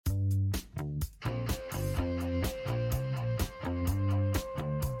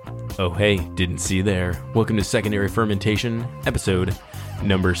Oh hey, didn't see you there. Welcome to Secondary Fermentation, episode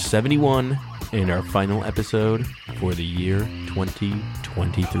number 71, and our final episode for the year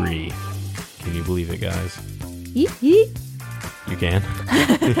 2023. Can you believe it, guys? Yeet, yeet. You can?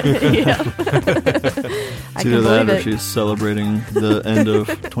 Yeah. It's either that or she's celebrating the end of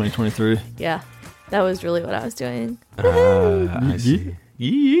 2023. Yeah, that was really what I was doing. I see.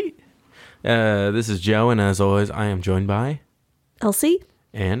 Yeet. This is Joe, and as always, I am joined by... Elsie?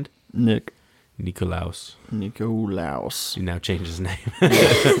 And... Nicolaus. He now changed his name.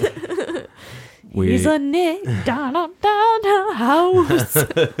 He's a Nick down house.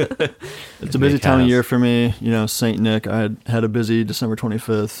 It's a busy time of year for me. You know, Saint Nick. I had a busy December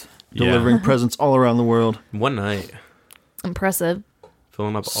 25th, delivering presents all around the world. One night. Impressive.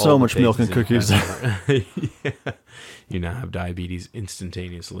 Filling up so all much milk and cookies. Yeah. You now have diabetes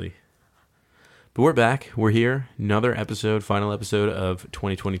instantaneously. But we're back. We're here. Another episode, final episode of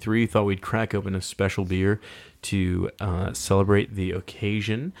 2023. Thought we'd crack open a special beer to celebrate the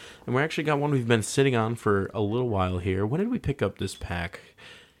occasion. And we actually got one we've been sitting on for a little while here. When did we pick up this pack?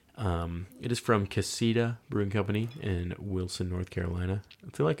 It is from Casita Brewing Company in Wilson, North Carolina. I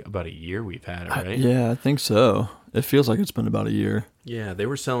feel like about a year we've had it, right? Yeah, I think so. It feels like it's been about a year. Yeah, they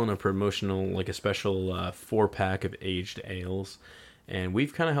were selling a promotional, like a special 4-pack of aged ales. And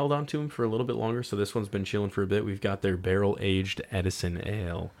we've kind of held on to them for a little bit longer, so this one's been chilling for a bit. We've got their barrel-aged Edison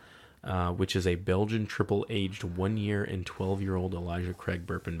Ale, which is a Belgian triple-aged 1-year and 12-year-old Elijah Craig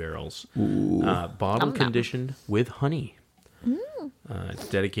bourbon barrels. Bottle conditioned with honey. It's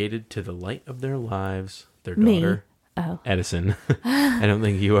dedicated to the light of their lives, their daughter, Edison. I don't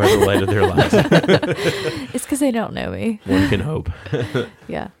think you are the light of their lives. It's because they don't know me. One can hope.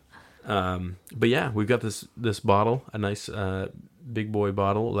 Yeah. But yeah, we've got this bottle, a nice big boy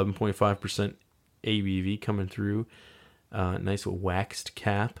bottle, 11.5% ABV coming through. Nice waxed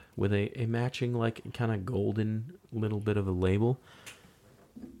cap with a matching, like, kind of golden little bit of a label.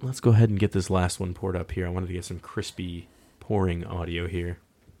 Let's go ahead and get this last one poured up here. I wanted to get some crispy pouring audio here.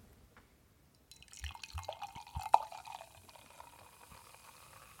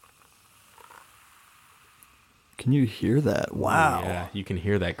 Can you hear that? Wow. Yeah, you can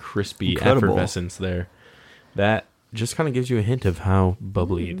hear that crispy Incredible. effervescence there. That just kind of gives you a hint of how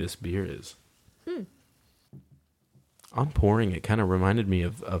bubbly this beer is. On pouring, it kind of reminded me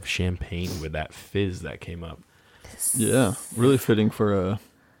of champagne with that fizz that came up. Yeah, really fitting for a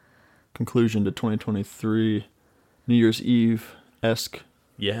conclusion to 2023, New Year's Eve-esque.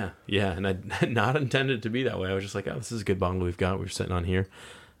 Yeah, and I not intended to be that way. I was just like, oh, this is a good bottle we've got. We're sitting on here.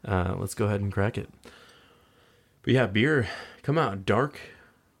 Let's go ahead and crack it. But yeah, beer come out dark,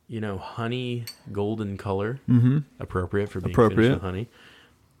 honey golden color, appropriate for being finished with honey.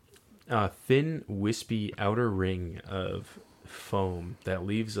 Thin, wispy outer ring of foam that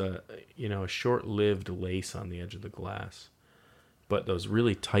leaves a short-lived lace on the edge of the glass, but those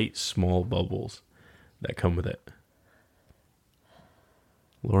really tight, small bubbles that come with it.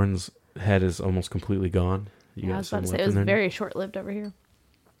 Lauren's head is almost completely gone. I was about to say it was very short-lived over here.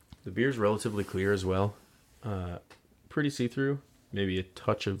 The beer's relatively clear as well. Pretty see-through. Maybe a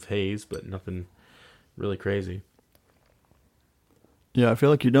touch of haze, but nothing really crazy. Yeah, I feel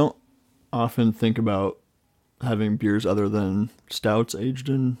like you don't often think about having beers other than stouts aged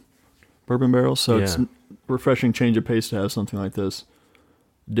in bourbon barrels, so it's a refreshing change of pace to have something like this.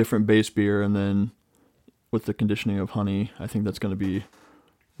 Different base beer, and then with the conditioning of honey, I think that's going to be a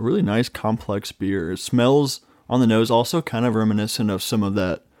really nice, complex beer. It smells on the nose also kind of reminiscent of some of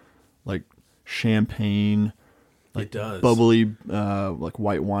that, like, champagne, like it does. Bubbly, like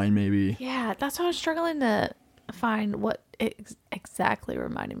white wine maybe. Yeah, that's what I was struggling to find what it exactly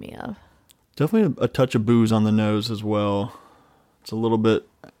reminded me of. Definitely a touch of booze on the nose as well. It's a little bit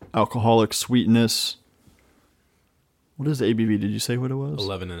alcoholic sweetness. What is the ABV? Did you say what it was?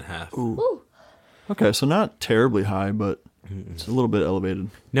 11.5. Ooh. Okay, so not terribly high, but it's a little bit elevated.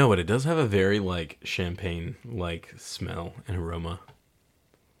 No, but it does have a very, like, champagne-like smell and aroma.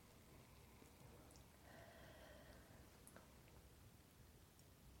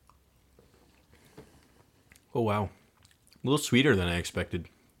 Oh, wow. A little sweeter than I expected.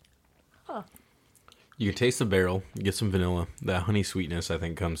 Huh. You can taste the barrel, you get some vanilla. That honey sweetness, I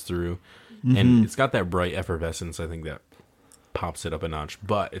think, comes through. And it's got that bright effervescence, I think, that pops it up a notch.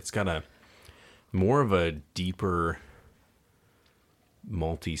 But it's got more of a deeper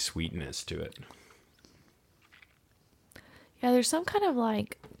malty sweetness to it. Yeah, there's some kind of,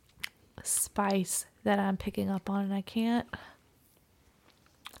 like, spice that I'm picking up on, and I can't.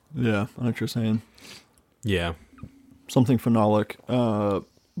 Yeah, I know what you're saying. Yeah. Something phenolic,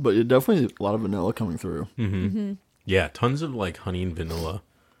 but it definitely a lot of vanilla coming through. Yeah, tons of like honey and vanilla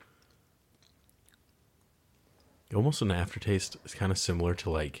almost an aftertaste. It's kind of similar to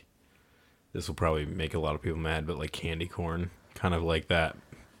like, this will probably make a lot of people mad, but like candy corn, kind of like that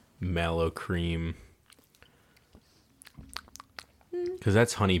mellow cream. Because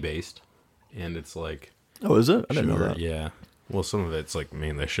that's honey based, and it's like. Oh, is it? I Sugar, didn't know that. yeah. Well, some of it's like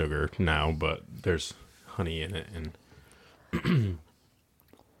mainly sugar now, but there's honey in it, and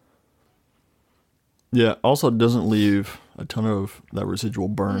Yeah. Also, it doesn't leave a ton of that residual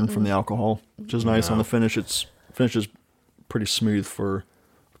burn from the alcohol, which is nice on the finish. It's finishes pretty smooth for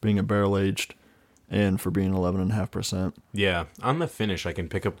being a barrel aged, and for being 11.5%. yeah, on the finish I can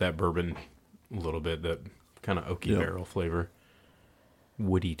pick up that bourbon a little bit, that kind of oaky barrel flavor,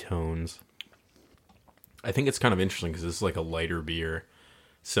 woody tones. I think it's kind of interesting because this is like a lighter beer,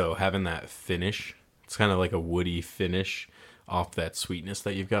 so having that finish, it's kind of like a woody finish off that sweetness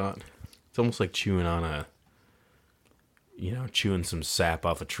that you've got. It's almost like chewing on chewing some sap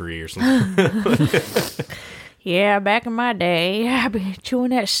off a tree or something. Yeah, back in my day, I'd be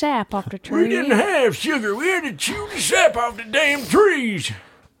chewing that sap off the tree. We didn't have sugar. We had to chew the sap off the damn trees.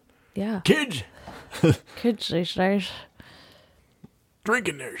 Yeah. Kids Kids these days.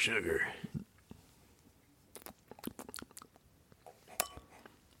 drinking their sugar.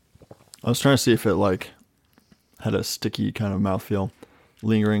 I was trying to see if it like had a sticky kind of mouthfeel,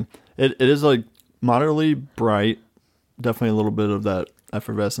 lingering. It is like moderately bright, definitely a little bit of that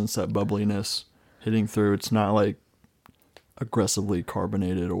effervescence, that bubbliness hitting through. It's not like aggressively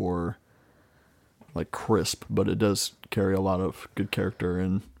carbonated or like crisp, but it does carry a lot of good character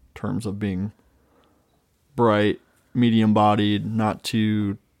in terms of being bright, medium bodied, not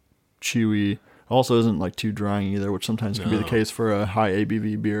too chewy. Also isn't like too drying either, which sometimes can be the case for a high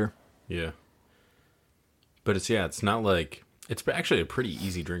ABV beer. Yeah. But it's not like, it's actually a pretty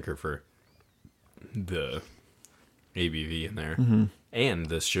easy drinker for the ABV in there. Mm-hmm. And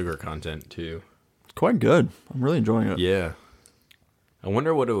the sugar content too. Quite good. I'm really enjoying it. Yeah. I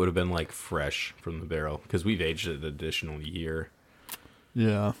wonder what it would have been like fresh from the barrel, because we've aged it an additional year.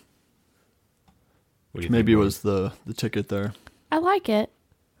 Yeah. What do you Maybe it think, was the ticket there. I like it.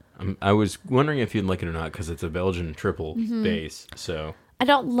 I was wondering if you'd like it or not, because it's a Belgian triple base. So I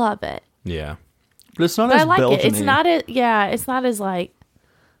don't love it, yeah, But it's not but as I like Belgian-y. it. It's not as it's not as like,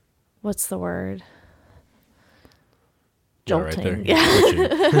 what's the word? Jolting.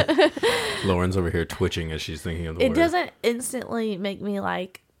 Yeah. Lauren's over here twitching as she's thinking of the word. It doesn't instantly make me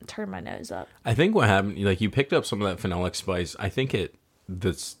like turn my nose up. I think what happened, like you picked up some of that phenolic spice. I think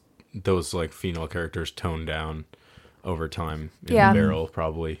those like phenol characters toned down over time in the barrel.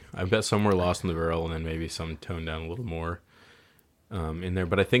 Probably, I bet some were lost in the barrel, and then maybe some toned down a little more in there.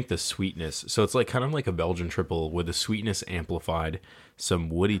 But I think the sweetness. So it's like kind of like a Belgian triple with the sweetness amplified, some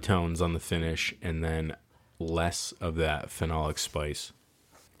woody tones on the finish, and then less of that phenolic spice.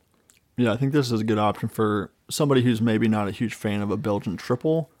 Yeah, I think this is a good option for somebody who's maybe not a huge fan of a Belgian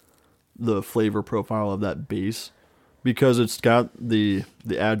triple, the flavor profile of that base, because it's got the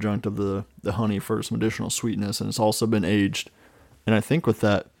adjunct of the honey for some additional sweetness, and it's also been aged. And I think with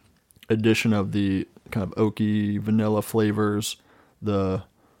that addition of the kind of oaky vanilla flavors, the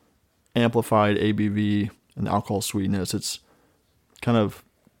amplified ABV and the alcohol sweetness, it's kind of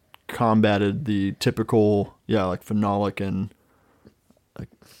combated the typical, like phenolic and like,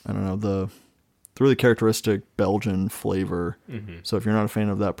 I don't know, the really characteristic Belgian flavor. Mm-hmm. So if you're not a fan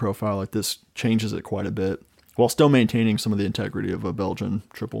of that profile, like this changes it quite a bit while still maintaining some of the integrity of a Belgian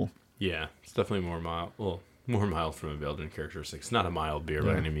triple. Yeah, it's definitely more mild. Well, more mild from a Belgian characteristic. It's not a mild beer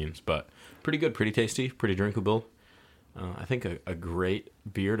by any means, but pretty good, pretty tasty, pretty drinkable. I think a great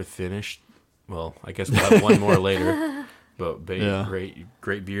beer to finish. Well, I guess we'll have one more later. But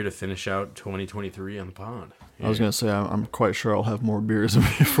great beer to finish out 2023 on the pond. Yeah. I was going to say, I'm quite sure I'll have more beers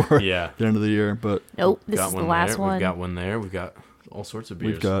before the end of the year. But nope, this is the last one. We've got one there. We've got all sorts of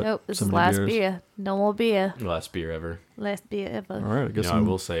beers. Nope, this is the last beer. No more beer. Last beer ever. Last beer ever. All right, I guess I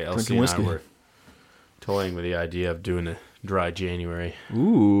will say, Elsie and I were toying with the idea of doing a dry January.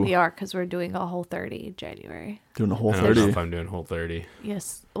 Ooh. We are, because we're doing a whole 30 in January. Doing a whole 30? I don't know if I'm doing whole 30.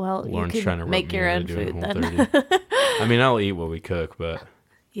 Yes. Well, Lauren's you trying to can make your own food then. I mean, I'll eat what we cook, but...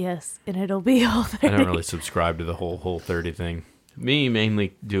 Yes, and it'll be whole 30. I don't really subscribe to the whole 30 thing. Me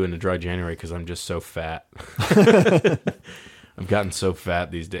mainly doing a dry January because I'm just so fat. I've gotten so fat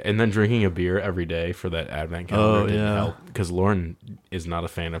these days. And then drinking a beer every day for that Advent calendar didn't help. Because Lauren is not a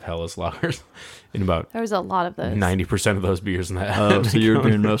fan of Hellas lagers. There was a lot of those. 90% of those beers in that Advent so you're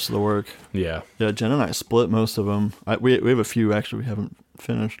doing most of the work. Yeah. Yeah, Jen and I split most of them. We have a few, actually, we haven't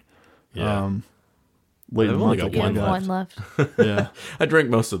finished. Yeah. Late I've only got one left. Yeah. I drank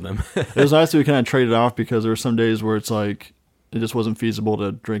most of them. It was nice that we kind of traded off, because there were some days where it's like, it just wasn't feasible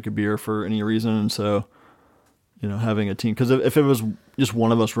to drink a beer for any reason. And so, having a team. Because if it was just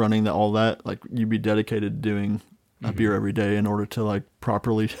one of us running all that, like you'd be dedicated to doing a beer every day in order to like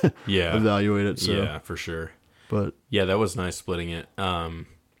properly evaluate it. So. Yeah, for sure. But yeah, that was nice splitting it.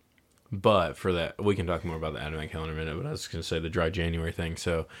 But for that, we can talk more about the Advent calendar in a minute, but I was going to say the dry January thing.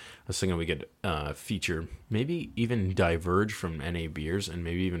 So I was thinking we could feature, maybe even diverge from NA beers and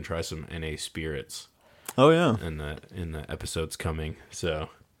maybe even try some NA spirits. Oh, yeah. In the episodes coming. So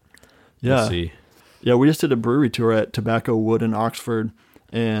we'll see. Yeah, we just did a brewery tour at Tobacco Wood in Oxford,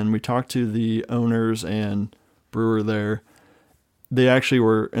 and we talked to the owners and brewer there. They actually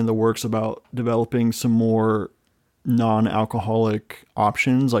were in the works about developing some more non-alcoholic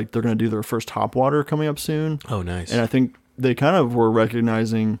options. Like they're going to do their first hop water coming up soon. Oh, nice. And I think they kind of were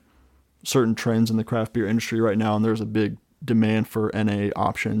recognizing certain trends in the craft beer industry right now, and there's a big demand for NA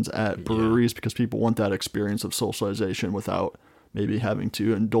options at breweries because people want that experience of socialization without maybe having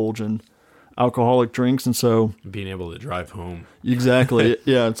to indulge in alcoholic drinks. And so being able to drive home. Exactly.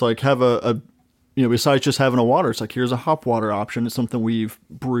 Yeah. It's like have a besides just having a water, it's like, here's a hop water option. It's something we've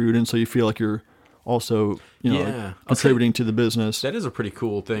brewed. And so you feel like you're also, like contributing to the business. That is a pretty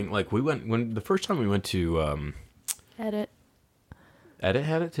cool thing. Like when the first time we went to, Edit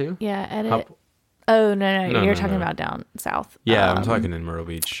had it too? Yeah. Edit. Oh, no. You're talking about down south. Yeah. I'm talking in Myrtle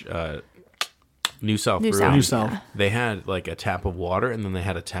Beach, New South Brewery. New South. They had like a tap of water and then they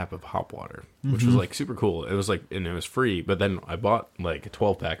had a tap of hop water, which was like super cool. It was like, and it was free, but then I bought like a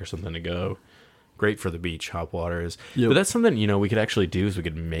 12 pack or something to go. Great for the beach, hop water is. Yep. But that's something, we could actually do is we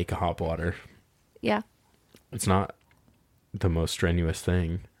could make a hop water. Yeah. It's not the most strenuous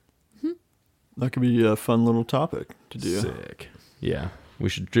thing. That could be a fun little topic to do. Sick. Yeah. We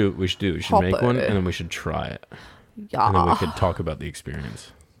should make one and then we should try it. Yeah. And then we could talk about the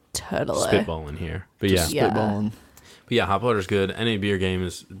experience. Totally. Spitballing here. But spitballing. But yeah, hop water's good. NA beer game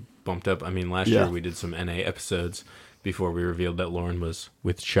is bumped up. I mean, last year we did some NA episodes before we revealed that Lauren was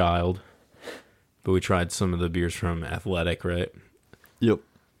with child. But we tried some of the beers from Athletic, right? Yep.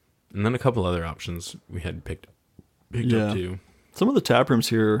 And then a couple other options we had picked up too. Some of the tap rooms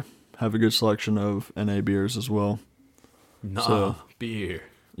here have a good selection of NA beers as well. Beer.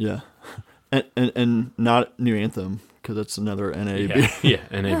 Yeah. And not New Anthem, because that's another NA beer. Yeah,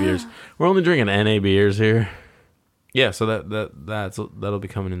 NA beers. We're only drinking NA beers here. Yeah, so that'll be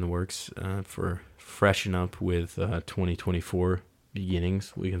coming in the works for freshen up with 2024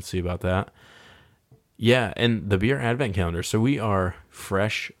 beginnings. We can see about that. Yeah, and the beer advent calendar. So we are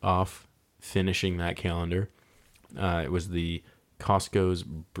fresh off finishing that calendar. It was the Costco's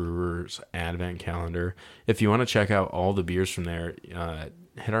Brewers Advent Calendar. If you want to check out all the beers from there,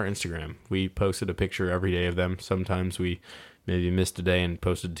 hit our Instagram. We posted a picture every day of them. Sometimes we maybe missed a day and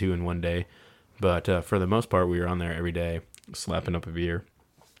posted 2 in one day. But for the most part, we were on there every day slapping up a beer.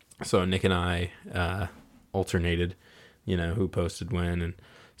 So Nick and I alternated, who posted when. And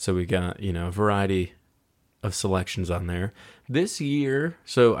so we got, a variety of selections on there. This year,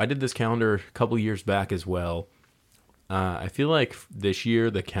 so I did this calendar a couple years back as well. I feel like this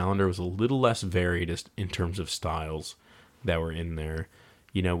year the calendar was a little less varied in terms of styles that were in there.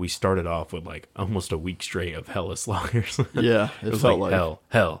 We started off with like almost a week straight of Hellas lagers. Yeah, it was like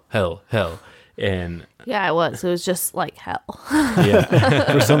hell. And yeah, it was. It was just like hell.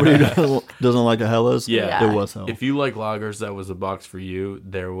 Yeah. For somebody who doesn't like a Hellas, it was hell. If you like lagers, that was a box for you.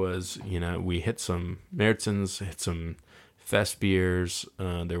 There was, we hit some Märtzens, hit some Fest beers.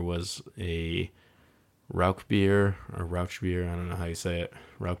 There was a Rauch beer, or Rauch beer, I don't know how you say it.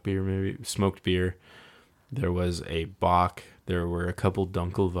 Rauch beer, maybe? Smoked beer. There was a Bock. There were a couple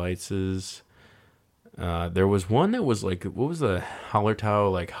Dunkelweizes. There was one that was like, what was the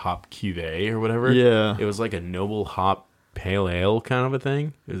Hallertau, like hop cuvee or whatever? Yeah. It was like a noble hop pale ale kind of a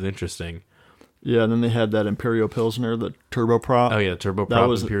thing. It was interesting. Yeah, and then they had that Imperial Pilsner, the Turbo Prop. Oh yeah, Turbo Prop that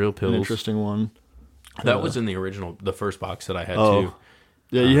was Imperial Pils. An interesting one. That was in the first box that I had too.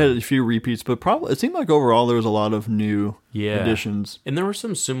 Yeah, you had a few repeats, but probably it seemed like overall there was a lot of new additions. And there were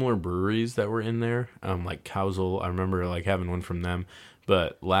some similar breweries that were in there, like Kausel. I remember like having one from them,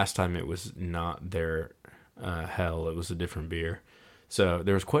 but last time it was not their hell. It was a different beer. So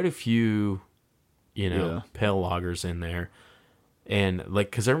there was quite a few, pale lagers in there. And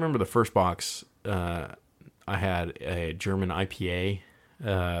like, because I remember the first box, I had a German IPA.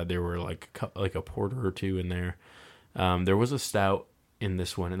 There were like a porter or two in there. There was a stout in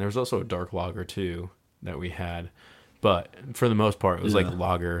this one, and there was also a dark lager too that we had, but for the most part it was like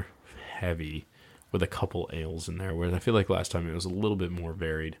lager heavy with a couple ales in there, whereas I feel like last time it was a little bit more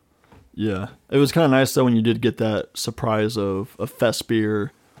varied. Yeah, it was kind of nice though when you did get that surprise of a Fest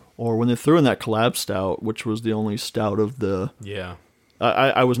beer, or when they threw in that collab stout, which was the only stout of the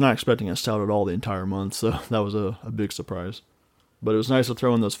I was not expecting a stout at all the entire month, so that was a big surprise. But it was nice to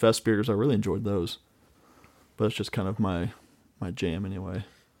throw in those fest beers. I really enjoyed those. But it's just kind of my jam anyway.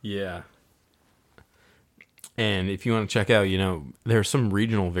 Yeah. And if you want to check out, there are some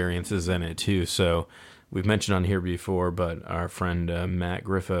regional variances in it too. So we've mentioned on here before, but our friend Matt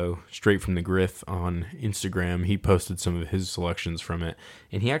Griffo, straight from the Griff on Instagram, he posted some of his selections from it.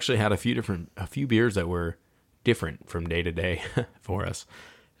 And he actually had a few beers that were different from day to day for us.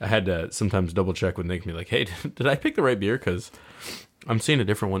 I had to sometimes double check with Nick and be like, hey, did I pick the right beer? Because I'm seeing a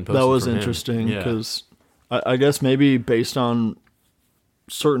different one posted. That was from interesting him. because I guess maybe based on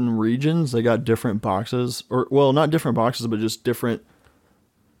certain regions, they got different boxes. Or, well, not different boxes, but just different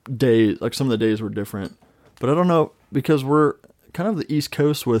days. Like some of the days were different. But I don't know, because we're kind of the East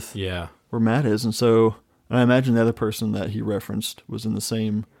Coast with where Matt is. And so I imagine the other person that he referenced was in the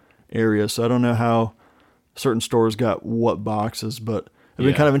same area. So I don't know how certain stores got what boxes, but it'd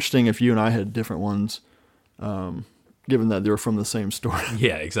be kind of interesting if you and I had different ones, given that they were from the same store.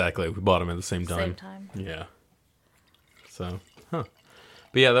 Yeah, exactly. We bought them at the same time. Same time. Yeah. So, But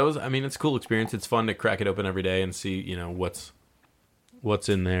yeah, it's a cool experience. It's fun to crack it open every day and see, what's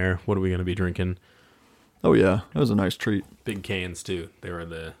in there. What are we going to be drinking? Oh, yeah. That was a nice treat. Big cans, too. They were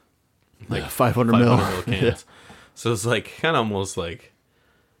the 500 mil cans. Yeah. So it's like kind of almost like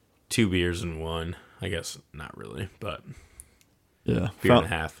 2 beers in one. I guess not really, but beer and a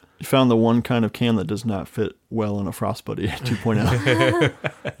half. You found the one kind of can that does not fit well in a Frostbuddy 2.0.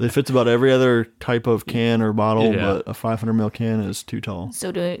 It fits about every other type of can or bottle, but a 500 ml can is too tall.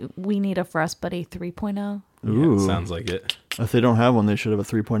 So do we need a Frostbuddy 3.0? Ooh. Yeah, sounds like it. If they don't have one, they should have a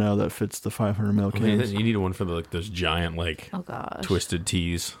 3.0 that fits the 500 ml cans. You need one for those giant twisted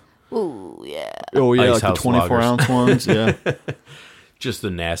teas. Ooh, yeah. Oh yeah, Ice like the 24 ounce ones. Yeah. Just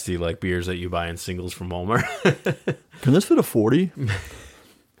the nasty beers that you buy in singles from Walmart. Can this fit a 40?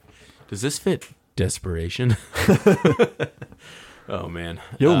 Does this fit desperation? Oh man.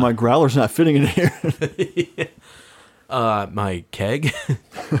 Yo, my growler's not fitting in here. My keg.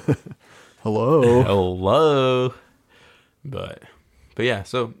 Hello. But yeah,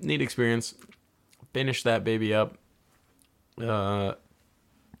 so neat experience. Finish that baby up.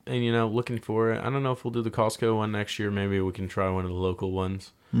 And looking for it. I don't know if we'll do the Costco one next year. Maybe we can try one of the local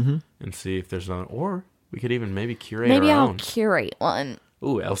ones and see if there's one. Or we could even maybe curate our own. Maybe I'll curate one.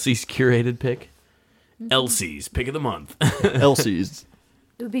 Ooh, Elsie's curated pick. Elsie's pick of the month. Elsie's.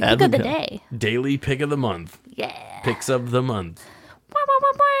 It would be pick of the day. Daily pick of the month. Yeah. Picks of the month.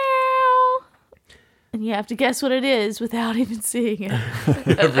 And you have to guess what it is without even seeing it.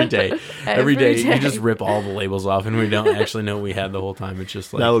 Every day. Every day. You just rip all the labels off and we don't actually know what we had the whole time. It's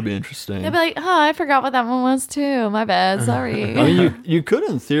just like... That would be interesting. They'd be like, I forgot what that one was too. My bad. Sorry. I mean, you could,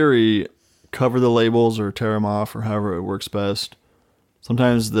 in theory, cover the labels or tear them off or however it works best.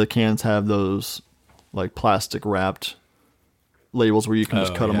 Sometimes the cans have those plastic wrapped labels where you can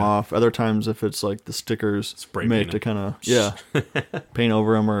just cut them off. Other times, if it's the stickers, spray make to kind of paint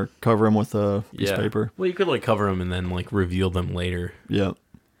over them or cover them with a piece of paper. Well, you could cover them and then reveal them later. Yeah.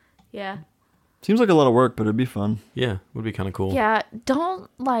 Yeah. Seems like a lot of work, but it'd be fun. Yeah, would be kind of cool. Yeah, don't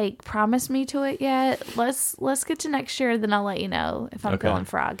promise me to it yet. Let's get to next year, then I'll let you know if I'm feeling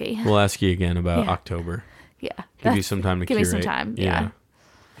froggy. We'll ask you again about October. Yeah. Give you some time to give curate. me some time. Yeah.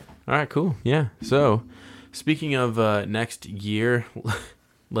 All right, cool. Yeah. So, speaking of next year,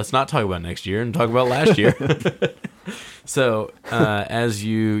 let's not talk about next year and talk about last year. So, as if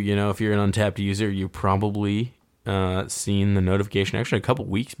you're an Untappd user, you probably seen the notification actually a couple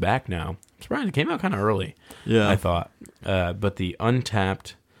weeks back now. I'm surprised it came out kind of early. Yeah. I thought. But the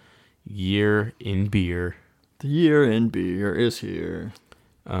Untappd Year in Beer. The Year in Beer is here.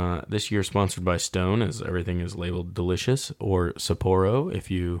 This year sponsored by Stone, as everything is labeled delicious, or Sapporo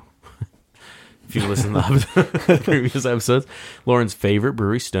if you listen to the previous episodes. Lauren's favorite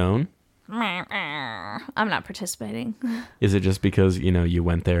brewery, Stone. I'm not participating. Is it just because you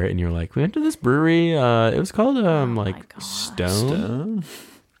went there and you're like, we went to this brewery? It was called Stone.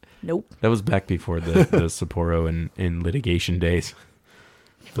 Nope. That was back before the Sapporo and litigation days.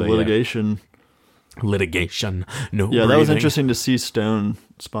 The litigation. Litigation. No. Yeah, breathing. that was interesting to see Stone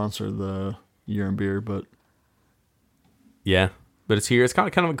sponsor the Year in Beer, but yeah, but it's here. It's got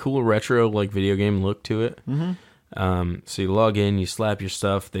kind of a cool retro video game look to it. Mm-hmm. So you log in, you slap your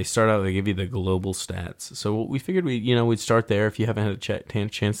stuff. They start out, they give you the global stats. So we figured we'd start there. If you haven't had a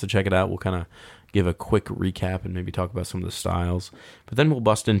chance to check it out, we'll kind of give a quick recap and maybe talk about some of the styles. But then we'll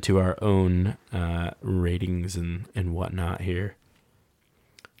bust into our own ratings and whatnot here.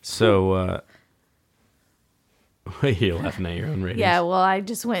 So. You're laughing at your own ratings. Yeah, well, I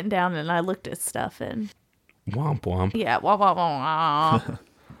just went down and I looked at stuff and Womp womp. Yeah. Wah, wah, wah, wah.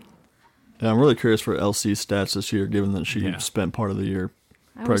 Yeah, I'm really curious for LC's stats this year, given that she spent part of the year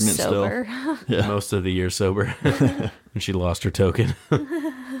I pregnant was sober. still. Yeah. Most of the year sober. And she lost her token.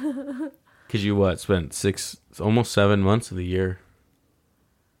 Because you spent almost 7 months of the year.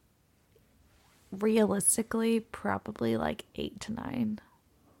 Realistically, probably like 8 to 9.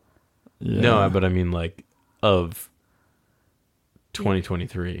 Yeah. No, but I mean like of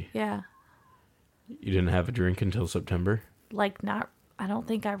 2023. Yeah. You didn't have a drink until September? Like not, I don't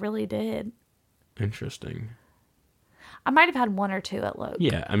think I really did. Interesting. I might have had 1 or 2 at Loke.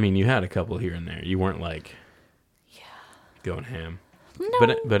 Yeah, I mean, you had a couple here and there. You weren't like going ham.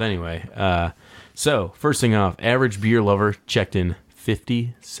 No. But anyway, so first thing off, average beer lover checked in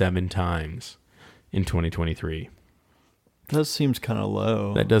 57 times in 2023. That seems kind of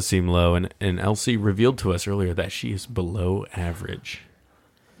low. That does seem low, and Elsie revealed to us earlier that she is below average.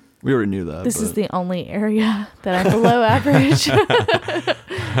 We already knew that. This is the only area that I'm below average.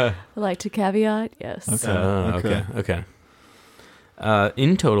 I like to caveat, yes. Okay.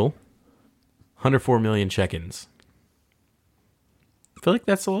 In total, 104 million check-ins. I feel like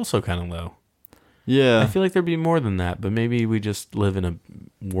that's also kind of low. Yeah. I feel like there'd be more than that, but maybe we just live in a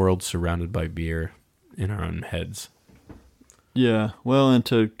world surrounded by beer in our own heads. Yeah. Well, and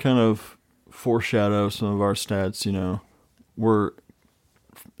to kind of foreshadow some of our stats, we're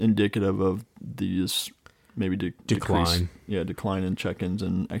indicative of these maybe decline. Decline in check-ins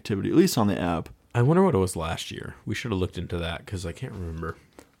and activity, at least on the app. I wonder what it was last year. We should have looked into that because I can't remember.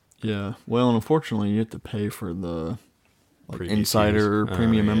 Yeah. Well, and unfortunately, you have to pay for the insider years.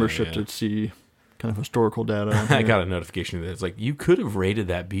 premium membership to see kind of historical data. I got a notification that it's like, you could have rated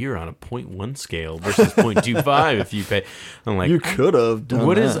that beer on a 0.1 scale versus 0.25 if you pay. I'm like, you could have done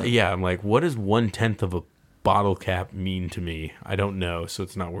that. I'm like, what does 1/10 of a bottle cap mean to me? I don't know, so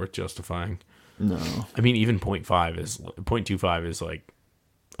it's not worth justifying. No. I mean, even 0.25 is like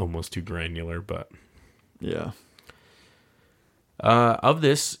almost too granular, but yeah. Of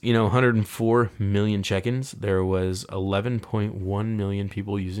this, 104 million check-ins, there was 11.1 million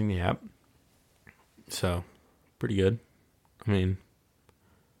people using the app. So, pretty good. I mean,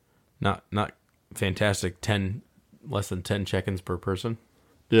 not fantastic. Less than 10 check-ins per person.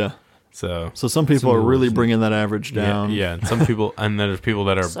 Yeah. So some people are really bringing that average down. Yeah. And some people, and then there's people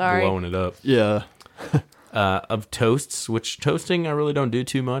that are blowing it up. Yeah. Of toasts, which toasting I really don't do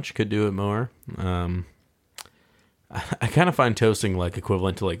too much. Could do it more. I kind of find toasting like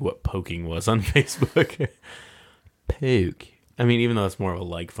equivalent to like what poking was on Facebook. Poke. I mean, even though it's more of a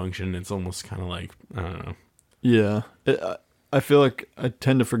like function, it's almost kind of like, I don't know. Yeah. I feel like I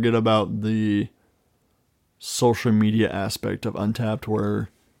tend to forget about the social media aspect of Untappd, where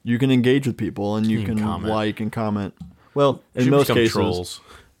you can engage with people and you can like and comment. Well, in most cases, trolls.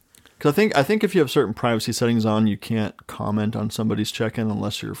 Because I think if you have certain privacy settings on, you can't comment on somebody's check-in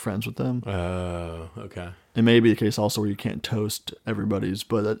unless you're friends with them. Oh, okay. It may be the case also where you can't toast everybody's,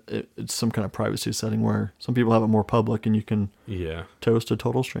 but it's some kind of privacy setting where some people have it more public and you can toast a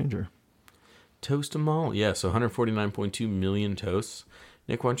total stranger. Toast them all. Yeah, so 149.2 million toasts.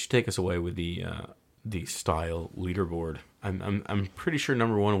 Nick, why don't you take us away with the style leaderboard? I'm pretty sure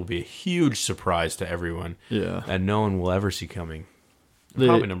number 1 will be a huge surprise to everyone. Yeah. And no one will ever see coming.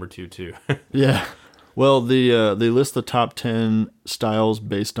 Probably number 2 too. Yeah. Well, they list the top 10 styles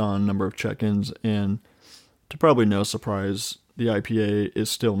based on number of check-ins, and to probably no surprise, the IPA is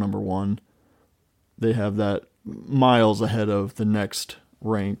still number 1. They have that miles ahead of the next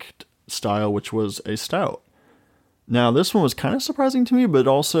ranked style, which was a stout. Now, this one was kind of surprising to me, but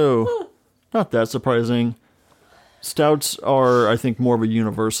also not that surprising. Stouts are, I think, more of a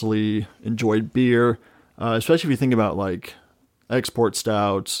universally enjoyed beer, especially if you think about like export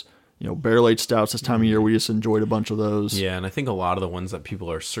stouts, barrel-aged stouts. This time of year, we just enjoyed a bunch of those. Yeah, and I think a lot of the ones that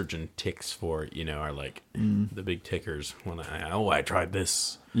people are searching ticks for, are like the big tickers. When I tried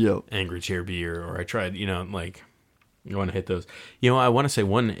this Angry Chair beer, or I tried, like, you want to hit those. I want to say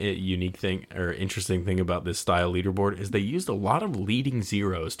one unique thing or interesting thing about this style leaderboard is they used a lot of leading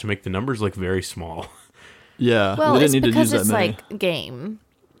zeros to make the numbers look very small. Yeah, well, they didn't it's need to because use that many. like a game.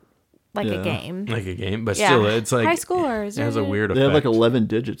 Like a game. Like a game, but still, it's like... High scores. It has a weird effect. They have like 11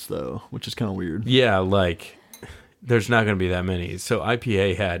 digits, though, which is kind of weird. Yeah, like, there's not going to be that many. So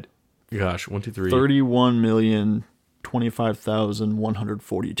IPA had,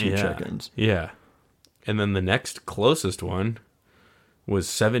 31,025,142 check-ins. Yeah. And then the next closest one was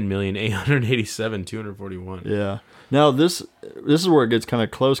 7,887,241. Yeah. Now, this is where it gets kind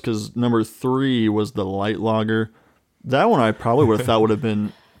of close, because number 3 was the light lager. That one I probably would have thought would have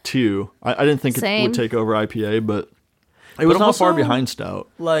been 2. I didn't think it would take over IPA, but it was not far behind stout.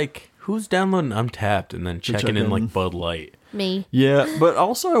 Like, who's downloading Untappd and then checking in like Bud Light? Me. Yeah, but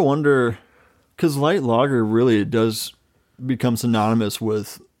also I wonder, because light lager really does become synonymous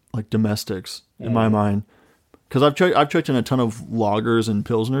with like domestics in my mind. Because I've checked in a ton of lagers and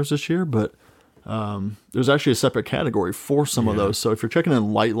pilsners this year, but there's actually a separate category for some of those. So if you're checking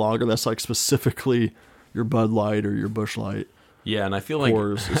in light lager, that's like specifically your Bud Light or your Busch Light. Yeah, and I feel like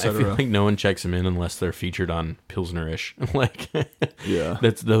no one checks them in unless they're featured on Pilsner-ish. Like, yeah,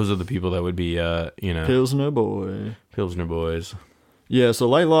 those are the people that would be, Pilsner boys. Yeah, so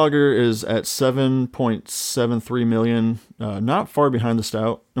light lager is at 7.73 million, not far behind the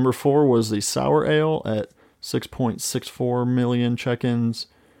stout. Number 4 was the sour ale at 6.64 million check-ins.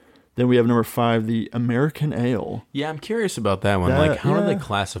 Then we have number 5, the American Ale. Yeah, I'm curious about that one. How do they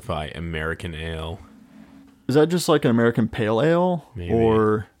classify American Ale? Is that just like an American Pale Ale? Maybe.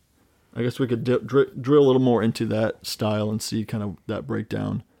 Or I guess we could drill a little more into that style and see kind of that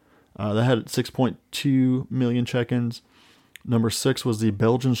breakdown. That had 6.2 million check-ins. Number 6 was the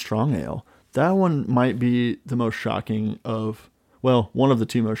Belgian Strong Ale. That one might be the most shocking one of the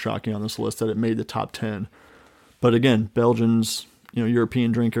 2 most shocking on this list that it made the top 10. But again, Belgians,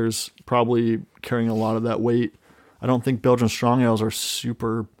 European drinkers probably carrying a lot of that weight. I don't think Belgian Strong Ales are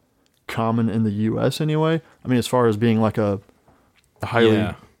super common in the U.S. anyway. I mean, as far as being like a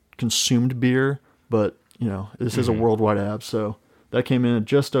highly consumed beer, but this is a worldwide app, so that came in at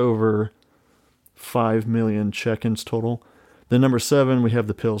just over 5 million check-ins total. Then number 7, we have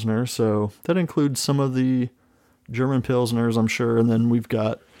the Pilsner, so that includes some of the German Pilsners, I'm sure, and then we've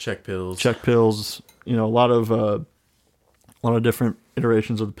got Czech Pils, a lot of different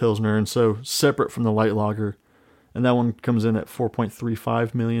iterations of the Pilsner, and so separate from the light lager. And that one comes in at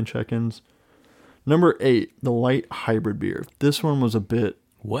 4.35 million check-ins. Number 8, the light hybrid beer. This one was a bit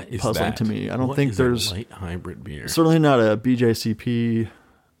puzzling to me. I don't think there's a light hybrid beer. Certainly not a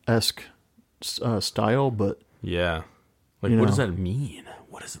BJCP-esque style, but yeah, what does that mean?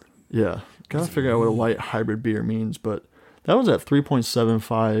 What is it? Yeah, gotta figure out what a light hybrid beer means. But that was at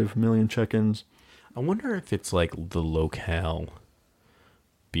 3.75 million check-ins. I wonder if it's like the locale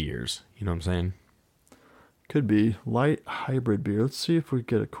beers. You know what I'm saying? Could be light hybrid beer. Let's see if we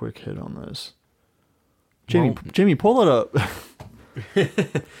get a quick hit on this. Jamie, pull it up.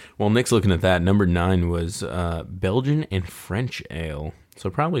 Well, Nick's looking at that. Number 9 was Belgian and French ale. So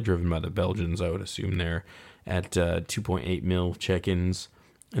probably driven by the Belgians, I would assume there at 2.8 mil check-ins.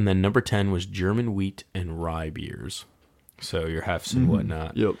 And then number 10 was German wheat and rye beers. So your Hefs and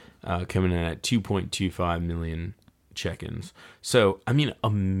whatnot. Yep. Coming in at 2.25 million check-ins. So, I mean, a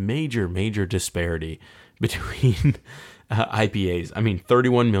major, major disparity between IPAs. I mean,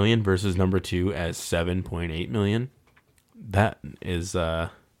 31 million versus number 2 as 7.8 million. That is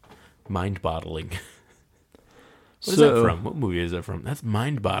mind-boggling. What is that from? What movie is that from? That's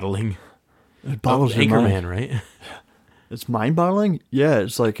mind-boggling. It boggles your mind. Anchorman, right? It's mind-boggling? Yeah,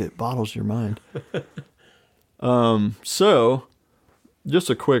 it's like it bottles your mind. So,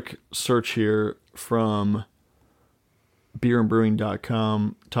 just a quick search here from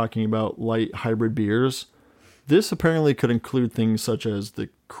beerandbrewing.com talking about light hybrid beers. This apparently could include things such as the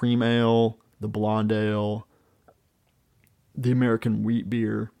cream ale, the blonde ale, the American wheat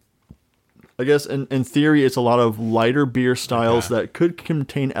beer. I guess in theory, it's a lot of lighter beer styles that could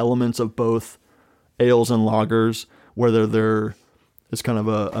contain elements of both ales and lagers, whether it's kind of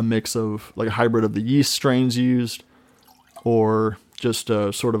a mix of like a hybrid of the yeast strains used, or just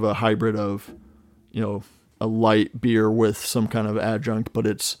sort of a hybrid of, a light beer with some kind of adjunct, but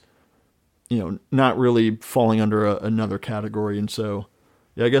it's, not really falling under another category. And so,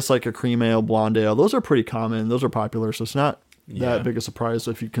 I guess like a cream ale, blonde ale, those are pretty common. Those are popular. So it's not that big a surprise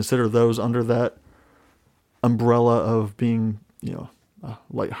if you consider those under that umbrella of being, a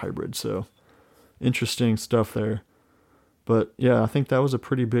light hybrid. So interesting stuff there. But yeah, I think that was a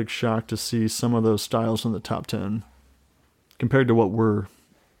pretty big shock to see some of those styles in the top 10 compared to what we're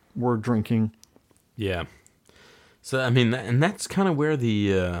drinking. Yeah. So, I mean, and that's kind of where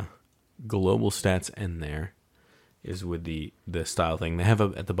the global stats end there, is with the style thing. They have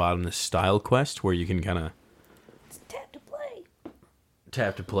at the bottom this style quest where you can kind of tap to play.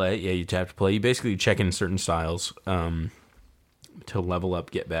 Tap to play. Yeah, you tap to play. You basically check in certain styles to level up,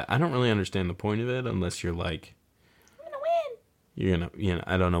 get back. I don't really understand the point of it unless you're like, I'm going to win. You're going to,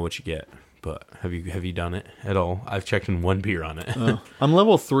 I don't know what you get. But have you done it at all? I've checked in one beer on it. I'm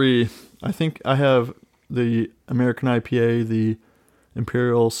level 3. I think I have the American IPA, the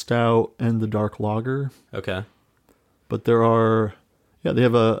Imperial Stout, and the Dark Lager. Okay. But there are, they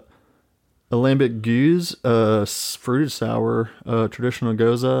have a Lambic Gueuze, fruited sour, traditional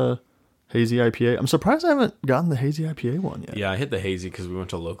Goza, Hazy IPA. I'm surprised I haven't gotten the hazy IPA one yet. Yeah, I hit the hazy because we went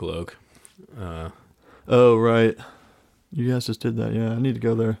to Local Oak. Oh, right. You guys just did that. Yeah, I need to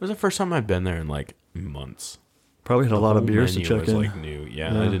go there. It was the first time I've been there in like months. Probably had a lot of beers to check in. Like new. Yeah,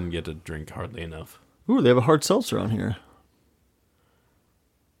 I didn't get to drink hardly enough. Ooh, they have a hard seltzer on here.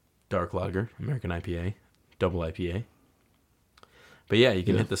 Dark lager, American IPA, double IPA. But yeah, you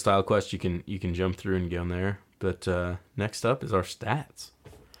can hit the style quest. You can jump through and go in there. But next up is our stats.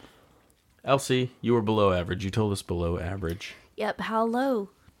 Elsie, you were below average. You told us below average. Yep. How low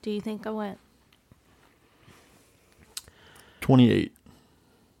do you think I went? 28.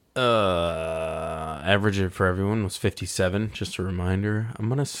 Average for everyone was 57. Just a reminder. I'm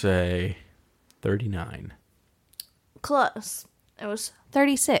gonna say 39. Close. It was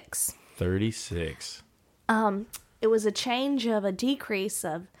 36. 36. It was a change of a decrease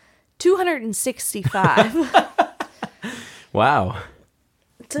of 265. Wow.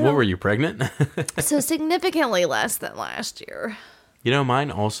 So, What were you, pregnant? so significantly less than last year. You know,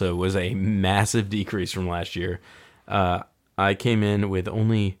 mine also was a massive decrease from last year. I came in with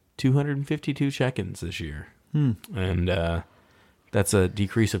only 252 check-ins this year. And that's a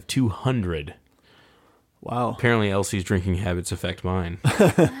decrease of 200. Wow. Apparently Elsie's drinking habits affect mine.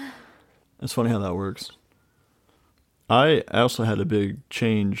 It's funny how that works. I also had a big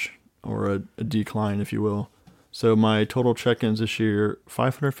change, or a decline, if you will. So my total check-ins this year,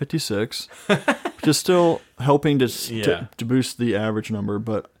 556, which is still helping to boost the average number,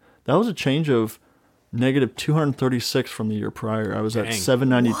 but that was a change of negative 236 from the year prior. I was at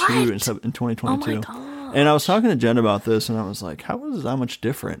 792 in 2022. Oh my gosh. And I was talking to Jen about this, and I was like, how is that much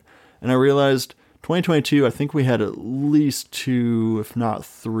different? And I realized 2022, I think we had at least 2, if not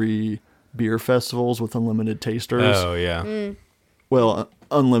 3, beer festivals with unlimited tasters. Oh, yeah. Well,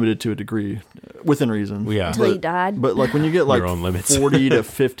 unlimited to a degree, within reason. Yeah. Until you died. But like when you get like Your own limits. 40 to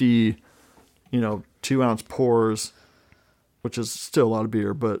 50, 2-ounce pours, which is still a lot of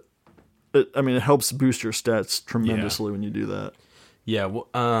beer, but it helps boost your stats tremendously when you do that. Yeah, well,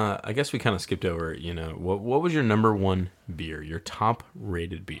 I guess we kind of skipped over, what was your number one beer, your top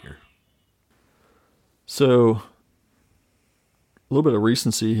rated beer? So, a little bit of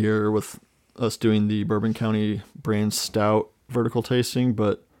recency here with us doing the Bourbon County brand stout vertical tasting,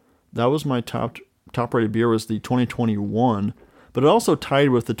 but that was my top rated beer was the 2021, but it also tied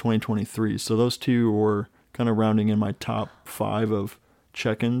with the 2023. So those two were kind of rounding in my top 5 of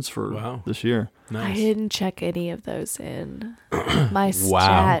check-ins for this year. Nice. I didn't check any of those in. My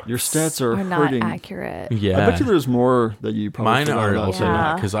Wow. stats Your stats are not hurting. accurate. Yeah. I bet you there's more that you probably Mine forgot are about. also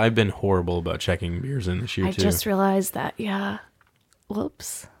not, because I've been horrible about checking beers in this year, I too. just realized that,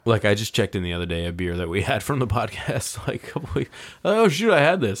 Whoops. Like, I just checked in the other day a beer that we had from the podcast, like a couple weeks. Oh, shoot, I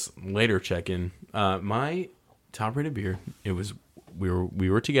had this. Later check-in. My top-rated beer, it was, we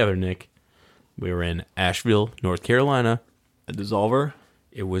were together, Nick. We were in Asheville, North Carolina. A dissolver?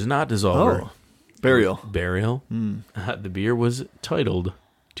 It was not dissolver. Oh. Burial. Burial. The beer was titled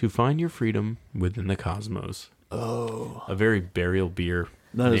To Find Your Freedom Within the Cosmos. Oh. A very burial beer.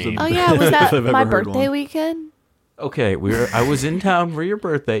 That is name. Oh, yeah. Was that I've my ever heard birthday one. weekend? Okay, I was in town for your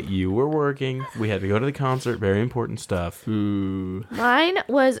birthday. You were working. We had to go to the concert. Very important stuff. Ooh. Mine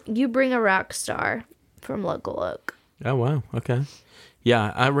was You Bring a Rock Star from Local Oak. Oh, wow. Okay.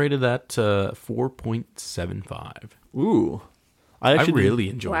 Yeah, I rated that 4.75. Ooh. I really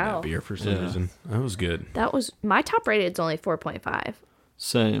enjoyed Wow. that beer for some reason. That was good. That was my top rated is only 4.5.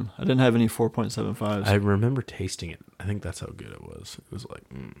 Same. I didn't have any 4.75s. I remember tasting it. I think that's how good it was. It was like,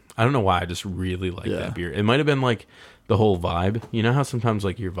 I don't know why. I just really liked that beer. It might have been like the whole vibe. You know how sometimes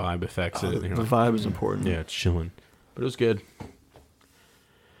like your vibe affects it? The You're like, vibe is important. Yeah, it's chilling. But it was good.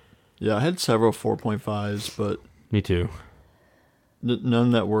 Yeah, I had several 4.5s, but Me too.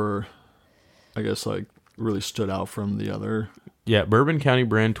 none that were, I guess, like really stood out from the other. Yeah, Bourbon County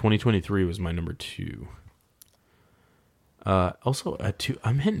Brand 2023 was my number 2. Also,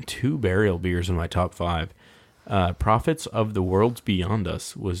 I'm hitting 2 burial beers in my top 5. Prophets of the Worlds Beyond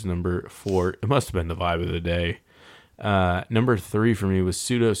Us was number 4. It must have been the vibe of the day. Number 3 for me was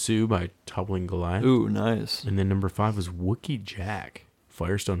Pseudo Sue by Toppling Goliath. Ooh, nice. And then number 5 was Wookie Jack,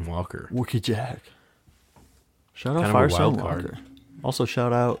 Firestone Walker. Wookie Jack. Shout out Kind of a Firestone wild card. Walker. Also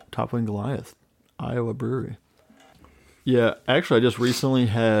shout out Toppling Goliath, Iowa Brewery. Yeah, actually, I just recently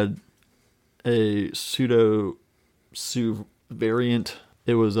had a Pseudo Sue variant.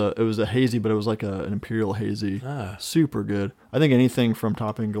 It was a hazy, but it was like an imperial hazy. Super good. I think anything from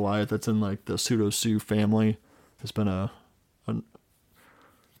Toppling Goliath that's in like the Pseudo Sue family has been a what do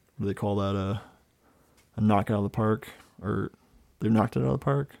they call that? A knock out of the park, or they've knocked it out of the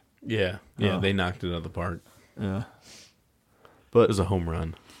park. Yeah, they knocked it out of the park. Yeah, It was a home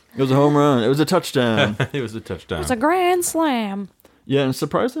run. It was a home run. It was a touchdown. It was a touchdown. It's a grand slam. Yeah, and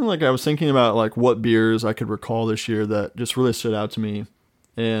surprisingly, like I was thinking about like what beers I could recall this year that just really stood out to me.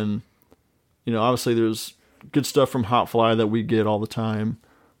 And, you know, obviously there's good stuff from Hot Fly that we get all the time.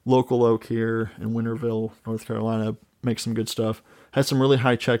 Local Oak here in Winterville, North Carolina, makes some good stuff. Had some really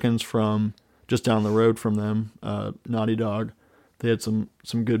high check-ins from just down the road from them, Naughty Dog. They had some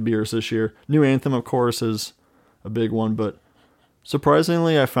good beers this year. New Anthem, of course, is a big one, but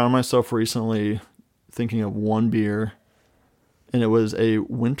surprisingly, I found myself recently thinking of one beer, and it was a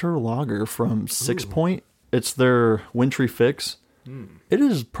winter lager from Six Point. It's their Wintry Fix. It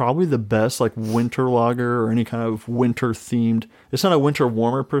is probably the best like winter lager or any kind of winter themed. It's not a winter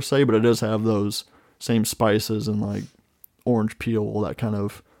warmer per se, but it does have those same spices and like orange peel, that kind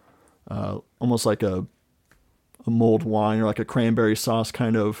of almost like a mulled wine or like a cranberry sauce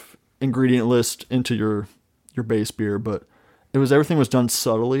kind of ingredient list into your base beer. But everything was done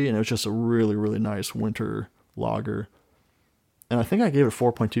subtly, and it was just a really, really nice winter lager. And I think I gave it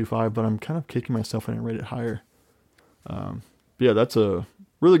 4.25, but I'm kind of kicking myself and I rate it higher. Yeah, that's a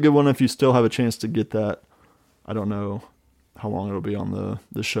really good one if you still have a chance to get that. I don't know how long it'll be on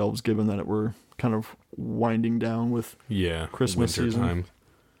the shelves, given that we're kind of winding down with Christmas season. Time.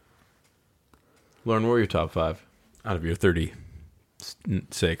 Lauren, what are your top 5 out of your 36?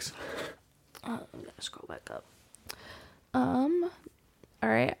 I'm gonna scroll back up. All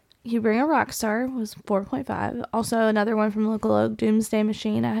right. You Bring a Rockstar was 4.5. Also, another one from Local Oak, Doomsday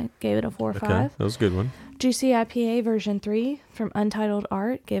Machine. I gave it a 4.5. Okay, that was a good one. Juicy IPA version 3 from Untitled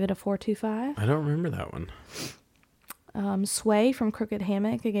Art. Gave it a 4.25. I don't remember that one. Sway from Crooked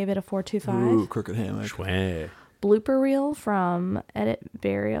Hammock. I gave it a 4.25. Ooh, Crooked Hammock. Sway. Blooper Reel from Edit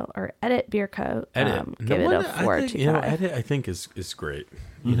Beer Co. Gave it a 4.25. Edit I think is great.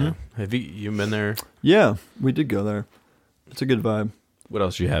 You know, have you been there? Yeah, we did go there. It's a good vibe. What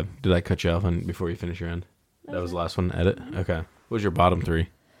else do you have? Did I cut you off on before you finish your end? That was the last one. Edit. Okay. What was your bottom 3?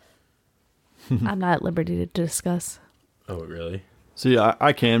 I'm not at liberty to discuss. Oh, really? See,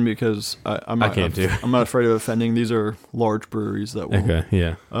 I can because I'm not, I can too. I'm not afraid of offending. These are large breweries that will. Okay,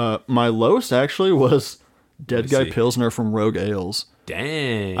 yeah. My lowest actually was Dead Guy Pilsner from Rogue Ales.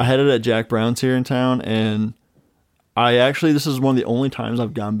 Dang. I had it at Jack Brown's here in town, and this is one of the only times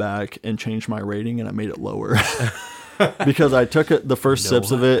I've gone back and changed my rating, and I made it lower. Because I took the first sips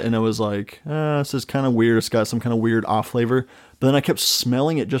of it, and it was like, this is kind of weird. It's got some kind of weird off flavor. But then I kept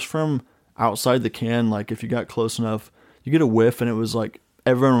smelling it just from outside the can. Like, if you got close enough, you get a whiff, and it was like,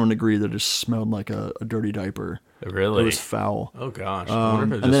 everyone would agree that it just smelled like a dirty diaper. Really? It was foul. Oh, gosh.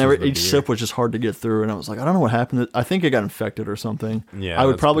 And then each sip was just hard to get through, and I was like, I don't know what happened. I think it got infected or something. Yeah, I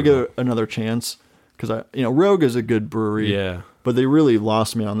would probably give it another chance, because Rogue is a good brewery. Yeah. But they really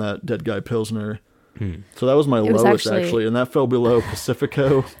lost me on that Dead Guy Pilsner. So that was my lowest, actually, and that fell below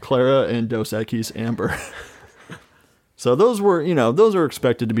Pacifico, Clara, and Dos Equis Amber. So those are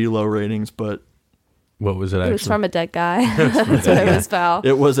expected to be low ratings, but... What was it actually? It was from a dead guy. That's why it was foul.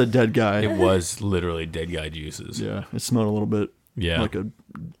 It was a dead guy. It was literally dead guy juices. Yeah, it smelled a little bit like a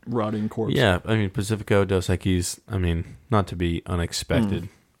rotting corpse. Yeah, I mean, Pacifico, Dos Equis, not to be unexpected.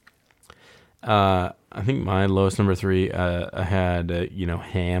 I think my lowest number 3, I had,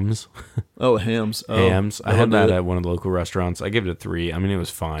 hams. Oh, hams. Hams. I had that at one of the local restaurants. I gave it a 3. It was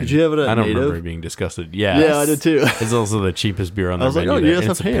fine. Did you have it at I don't Native? remember it being disgusted. Yeah. Yeah, I did too. It's also the cheapest beer on the menu. I was like, you guys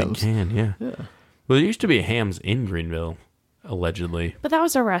have it's a hams. big can, yeah. Well, there used to be a Hams in Greenville, allegedly. But that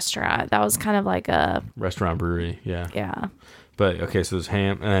was a restaurant. That was kind of like a... Restaurant brewery, yeah. Yeah. But, okay, so there's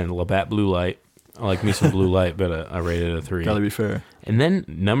ham, and then Labatt Blue Light. I like me some Blue Light, but I rated it a 3. Gotta be fair. And then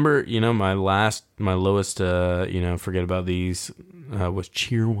my lowest, forget about these, was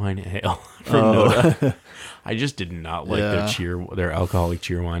Cheerwine Ale from Noda. I just did not like their alcoholic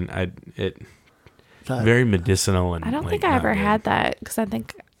Cheerwine. Very medicinal and I don't think I ever had that, because I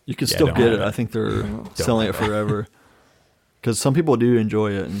think you can still get it. I think they're selling it forever, because some people do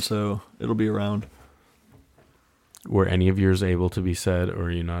enjoy it, and so it'll be around. Were any of yours able to be said, or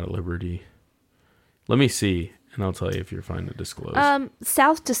are you not at liberty? Let me see, and I'll tell you if you're fine to disclose.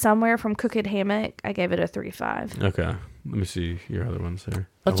 South to Somewhere from Crooked Hammock, I gave it a 3.5. Okay. Let me see your other ones there.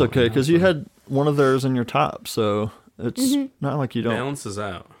 That's okay, because you had one of theirs in your top, so it's not like you don't... Balances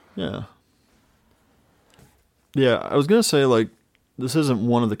out. Yeah. Yeah, I was going to say, like, this isn't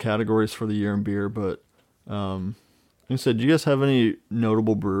one of the categories for the year in beer, but like I said, do you guys have any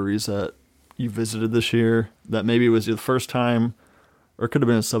notable breweries that you visited this year that maybe was your first time, or it could have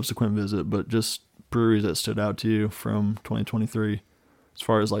been a subsequent visit, but just breweries that stood out to you from 2023 as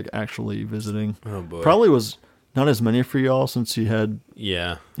far as like actually visiting? Oh boy. Probably was not as many for y'all since you had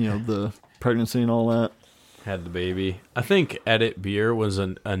the the pregnancy and all that. Had the baby. I think Edit Beer was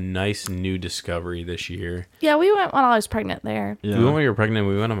a nice new discovery this year. Yeah, we went when I was pregnant there. Yeah. We went when you were pregnant.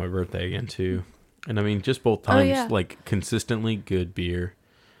 We went on my birthday again, too. And I mean, just both times, like, consistently good beer.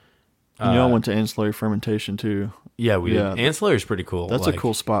 And y'all went to Ancillary Fermentation, too. Yeah, we did. Ancillary is pretty cool. That's a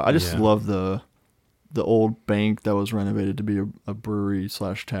cool spot. I just love the old bank that was renovated to be a brewery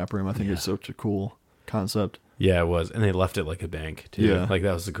 / tap room. I think it's such a cool concept. Yeah, it was. And they left it like a bank, too. Yeah. Like,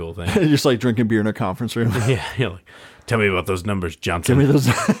 that was the cool thing. Just like drinking beer in a conference room. Yeah, like, tell me about those numbers, Johnson. Give me those.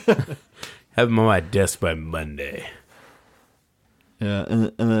 Have them on my desk by Monday. Yeah,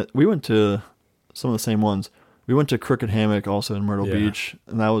 and we went to some of the same ones. We went to Crooked Hammock also in Myrtle Beach,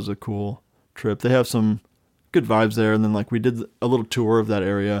 and that was a cool trip. They have some good vibes there, and then like we did a little tour of that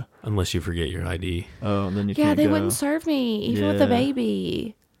area. Unless you forget your ID. Oh, and then you can't Yeah, they go. wouldn't serve me, even with the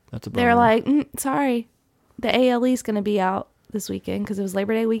baby. That's a bummer. They're like, sorry, the ALE is going to be out this weekend because it was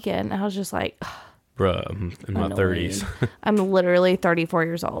Labor Day weekend. I was just like, bruh, I'm in my 30s. I'm literally 34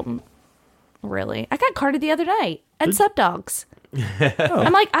 years old. Really? I got carded the other night at Sup Dogs.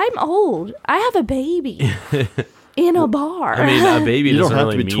 I'm like, I'm old. I have a baby in a bar. I mean, a baby doesn't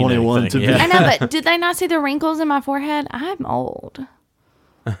really mean 21 anything. to be. I know, but did they not see the wrinkles in my forehead? I'm old.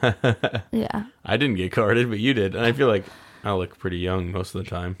 Yeah. I didn't get carded, but you did. And I feel like I look pretty young most of the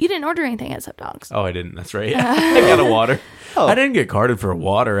time. You didn't order anything at Sup Dogs. Oh, I didn't. That's right. I got a water. I didn't get carded for a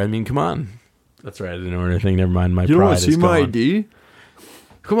water. I mean, come on. That's right. I didn't order anything. Never mind. My You don't pride want to see is my gone. ID?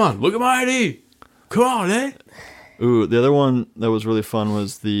 Come on. Look at my ID. Come on, eh? Ooh, the other one that was really fun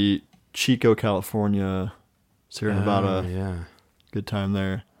was the Chico, California, Sierra Nevada. Yeah. Good time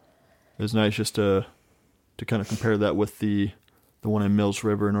there. It was nice just to kind of compare that with the one in Mills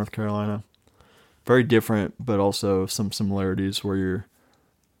River, North Carolina. Very different, but also some similarities where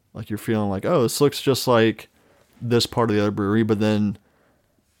you're feeling like, oh, this looks just like this part of the other brewery, but then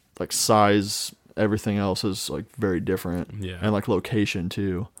like size, everything else is like very different. Yeah. And like location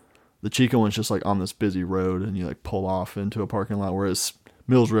too. The Chico one's just like on this busy road and you like pull off into a parking lot, whereas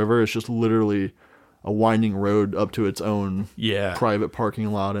Mills River is just literally a winding road up to its own private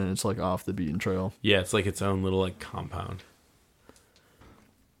parking lot, and it's like off the beaten trail. Yeah, it's like its own little like compound.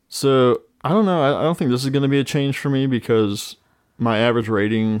 So I don't know. I don't think this is going to be a change for me because my average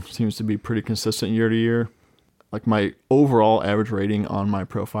rating seems to be pretty consistent year to year. Like my overall average rating on my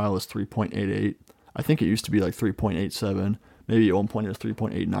profile is 3.88. I think it used to be like 3.87. Maybe at one point it was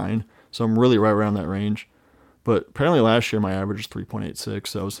 3.89. So I'm really right around that range. But apparently last year my average is 3.86.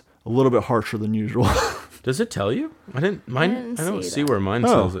 So it was a little bit harsher than usual. Does it tell you? I don't see where mine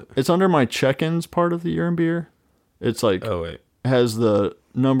says it. It's under my check-ins part of the year in beer. It's like has the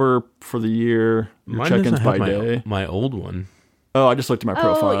number for the year, your Mine check-ins doesn't by have day. my old one. Oh, I just looked at my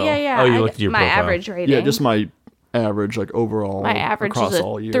profile. Oh, yeah. Oh, you looked at your my profile. average rating. Yeah, just my average, like overall. my average across is a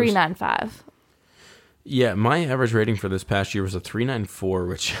all years. 395. Yeah, my average rating for this past year was a 394,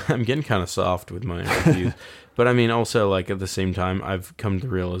 which I'm getting kind of soft with my reviews. But I mean, also, like, at the same time, I've come to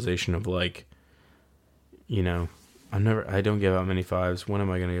the realization of, like, you know, I don't give out many fives. When am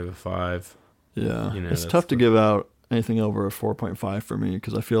I going to give a 5? Yeah, You know, it's that's tough to give out anything over a 4.5 for me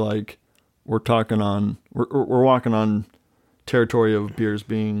because I feel like we're walking on territory of beers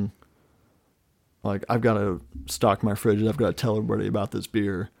being like I've got to stock my fridge. I've got to tell everybody about this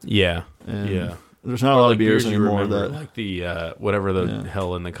beer. Yeah, And yeah. There's not a lot of beers you anymore remember, that like the whatever the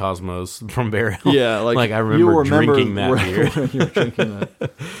hell in the Cosmos from Bear Hill. Yeah, like I remember drinking that beer. You were drinking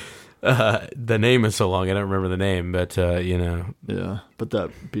that. The name is so long I don't remember the name, but you know. Yeah, but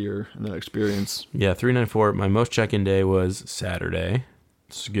that beer and that experience. Yeah, 394. My most check-in day was Saturday.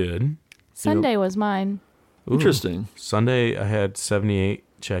 It's good. Sunday was mine. Ooh. Interesting. Sunday I had 78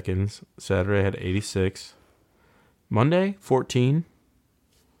 check-ins. Saturday I had 86. Monday 14.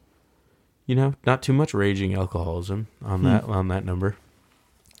 You know, not too much raging alcoholism on that number.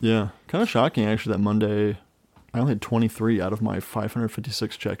 Yeah, kind of shocking actually that Monday I only had 23 out of my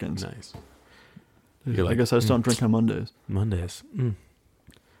 556 check-ins. Nice. I guess I just don't drink on Mondays. Mondays.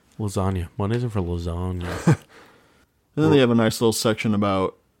 Lasagna. Mondays are for lasagna. And then they have a nice little section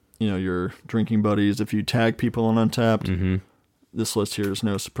about, you know, your drinking buddies. If you tag people on Untappd, this list here is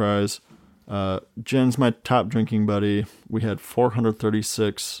no surprise. Jen's my top drinking buddy. We had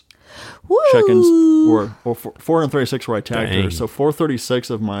 436 check-ins, or 436 where I tagged her. So 436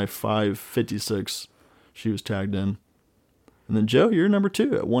 of my 556 she was tagged in. And then Joe, you're number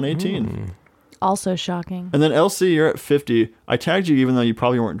 2 at 118. Also shocking. And then LC, you're at 50. I tagged you even though you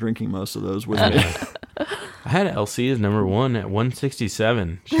probably weren't drinking most of those with me. I had LC as number 1 at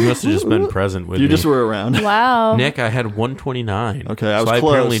 167. She must have just been present with me. You just were around. Wow. Nick, I had 129. Okay, I was so close. I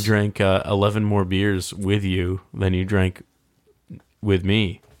apparently drank 11 more beers with you than you drank with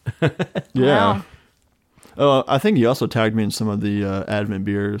me. Yeah. Wow. Oh, I think you also tagged me in some of the Advent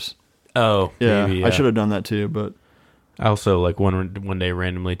beers. Oh, Yeah, maybe, I should have done that too, but I also like one day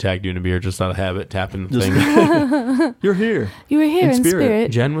randomly tagged you in a beer just out of habit, tapping the Just- thing. you're here. You were here In in spirit.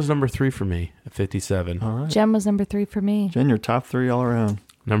 spirit. Jen was number 3 for me at 57. All right. Jen was number 3 for me. Jen, you're top 3 all around.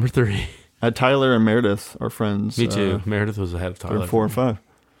 Number 3. Tyler and Meredith are friends. Me too. Meredith was ahead of Tyler. They're 4 and 5.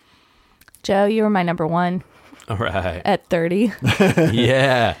 Joe, you were my number 1 All right. at 30.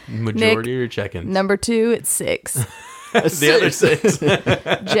 Yeah. Majority Nick, of your check-ins. Number 2 at 6. The other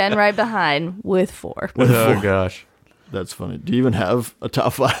 6. Jen right behind with 4. Oh, gosh. That's funny. Do you even have a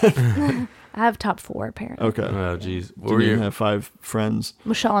top 5? I have top 4 apparently. Okay. Oh, jeez. Do you even have 5 friends?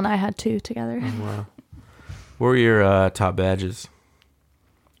 Michelle and I had 2 together. Wow. What were your top badges?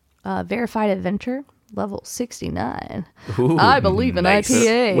 Verified Adventure, level 69. Ooh, I believe in nice.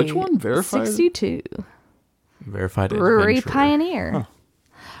 IPA. Which one? Verified? 62. Verified Brewery Adventurer. Pioneer. Huh.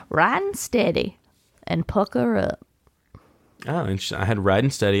 Riding Steady and Pucker Up. Oh, interesting. I had Riding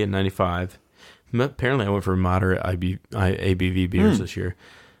Steady at 95. Apparently, I went for moderate ABV beers this year.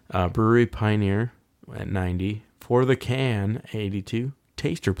 Brewery Pioneer at 90. For the Can, 82.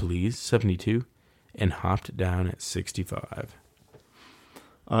 Taster Please, 72. And Hopped Down at 65.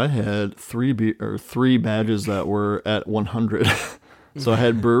 I had 3 badges that were at 100. So I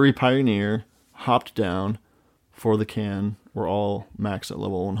had Brewery Pioneer, Hopped Down, For the Can, were all max at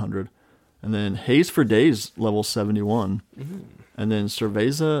level 100. And then Haze for Days, level 71. And then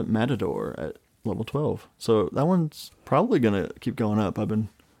Cerveza Matador at level 12. So that one's probably going to keep going up. I've been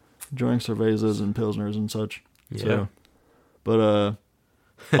enjoying Cervezas and Pilsners and such. Yeah. So, but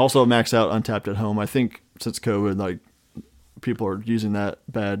also max out Untappd at home. I think since COVID, like, people are using that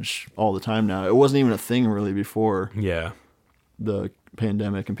badge all the time now. It wasn't even a thing really before Yeah. the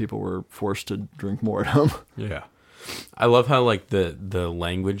pandemic and people were forced to drink more at home. Yeah. I love how, like, the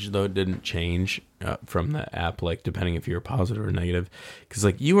language, though, didn't change from the app, like, depending if you're positive or negative. Because,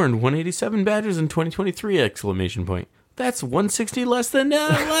 like, you earned 187 badges in 2023, exclamation point. That's 160 less than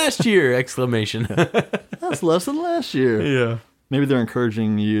last year, exclamation. That's less than last year. Yeah. Maybe they're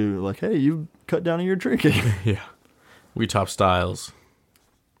encouraging you, like, hey, you cut down on your drinking. Yeah. We top styles.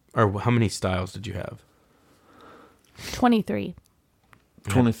 Or how many styles did you have? 23.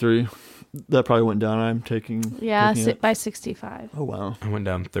 23. That probably went down. I'm taking. Yeah, taking it. by 65. Oh, wow. I went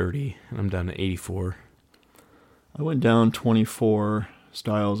down 30, and I'm down to 84. I went down 24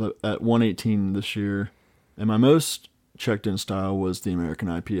 styles at 118 this year. And my most checked in style was the American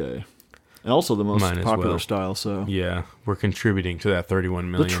IPA. And also the most Mine as popular well. style. So Yeah, we're contributing to that 31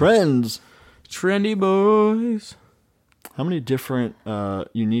 the million. trends. Trendy boys. How many different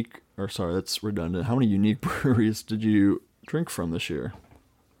that's redundant. How many unique breweries did you drink from this year?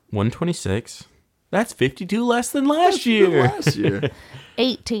 126. That's 52 less than last year. Last year.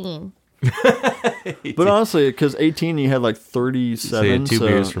 18. But honestly, because 18 you had like 37. So you had 2 so,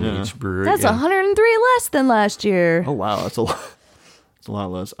 beers from yeah. each brewery. That's yeah. 103 less than last year. Oh, wow. That's a lot. It's a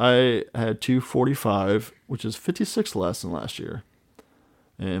lot less. I had 245, which is 56 less than last year.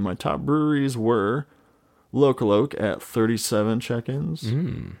 And my top breweries were Local Oak at 37 check-ins.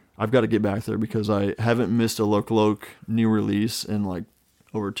 I've got to get back there because I haven't missed a Local Oak new release in like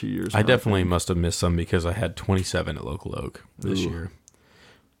over 2 years. I now, definitely think. must have missed some because I had 27 at Local Oak this Ooh. year.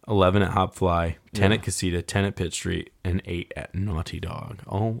 11 at Hopfly, 10 Yeah. at Casita, 10 at Pitt Street, and 8 at Naughty Dog.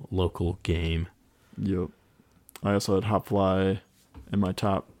 All local game. Yep. I also had Hopfly in my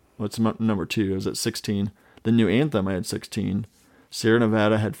top. What's my number 2? It was at 16. The New Anthem I had 16. Sierra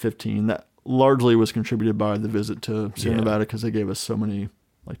Nevada had 15. That largely was contributed by the visit to Sierra Yeah. Nevada because they gave us so many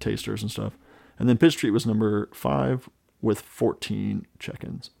like tasters and stuff. And then Pitt Street was number 5 with 14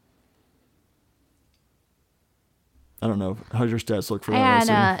 check-ins. I don't know. How's your stats look for I that?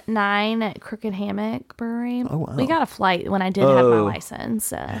 had 9 at Crooked Hammock Brewery. Oh, wow. We got a flight when I did have my Oh.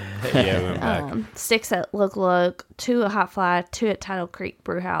 license. Yeah, we went back. 6 at Local Oak, 2 at Hot Fly, 2 at Tidal Creek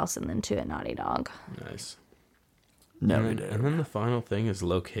Brew House, and then 2 at Naughty Dog. Nice. No, and, we then, did. and then the final thing is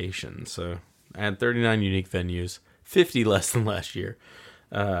location. So I had 39 unique venues, 50 less than last year.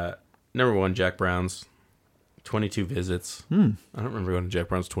 Number 1, Jack Brown's, 22 visits. I don't remember going to Jack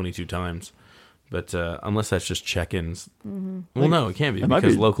Brown's 22 times. But unless that's just check-ins. Well, no, it can't be. It might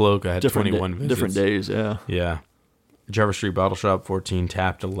Because be Local Oak, I had different 21 visits. different days, yeah. Yeah. Jarvis Street Bottle Shop, 14.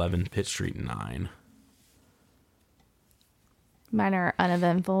 Tapped, 11. Pitt Street, 9. Mine are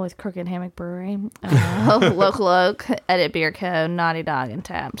uneventful with Crooked Hammock Brewery, Local Oak, Edit Beer Co., Naughty Dog, and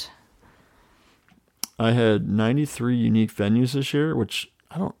Tapped. I had 93 unique venues this year, which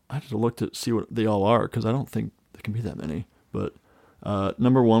I have to look to see what they all are because I don't think there can be that many. But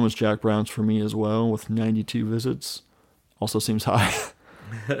number 1 was Jack Brown's for me as well with 92 visits. Also seems high.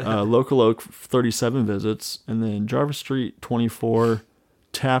 Local Oak 37 visits, and then Jarvis Street 24,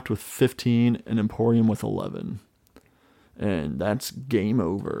 Tapped with 15, and Emporium with 11. And that's game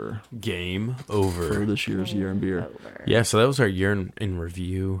over. Game over. For this year's Year in Beer. Yeah, so that was our year in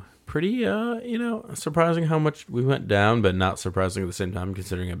review. Pretty, surprising how much we went down, but not surprising at the same time,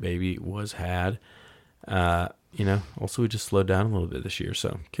 considering a baby was had. Also we just slowed down a little bit this year,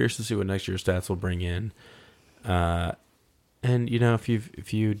 so curious to see what next year's stats will bring in. And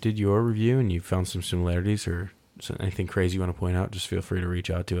if you did your review and you found some similarities or anything crazy you want to point out, just feel free to reach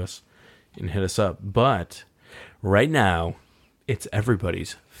out to us and hit us up. But right now, it's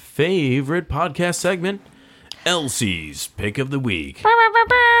everybody's favorite podcast segment, Elsie's Pick of the Week.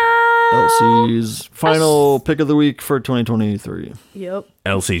 Elsie's final pick of the week for 2023. Yep.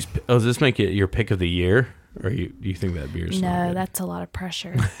 Elsie's. Oh, does this make it your pick of the year? Or do you think that beer's not No, good? that's a lot of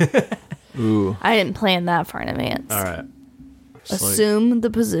pressure. Ooh. I didn't plan that far in advance. All right. Assume the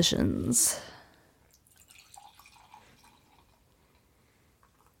positions.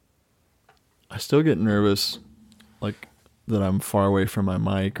 I still get nervous, like, that I'm far away from my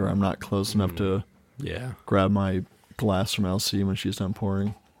mic or I'm not close enough to grab my glass from Elsie when she's done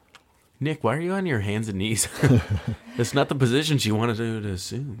pouring. Nick, why are you on your hands and knees? That's not the position she wanted to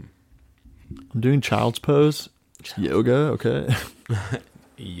assume. I'm doing child's pose. Yoga, okay.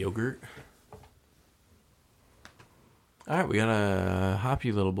 Yogurt. All right, we got a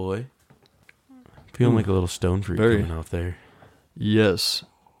hoppy little boy. Feeling like a little stone fruit coming off there. Yes.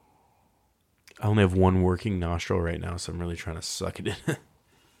 I only have one working nostril right now, so I'm really trying to suck it in.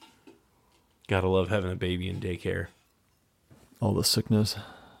 Gotta love having a baby in daycare. All the sickness.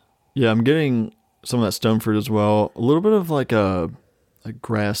 Yeah, I'm getting some of that stone fruit as well. A little bit of like a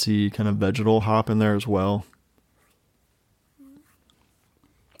grassy kind of vegetal hop in there as well.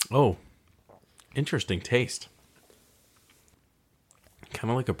 Oh, interesting taste.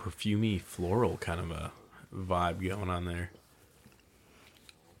 Kind of like a perfumey floral kind of a vibe going on there.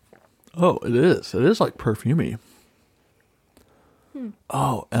 Oh, it is. It is like perfumey.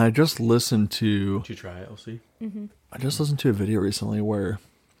 Oh, and I just listened to... Did you try it, Elsie? Mm-hmm. I just listened to a video recently where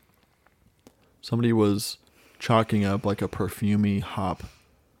somebody was chalking up like a perfumey hop.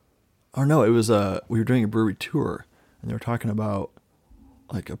 Oh no, it was we were doing a brewery tour and they were talking about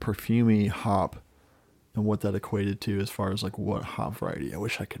like a perfumey hop and what that equated to as far as like what hop variety. I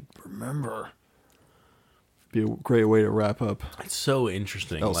wish I could remember. Be a great way to wrap up. It's so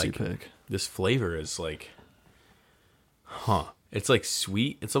interesting. Elsie like pick. This flavor is like, It's like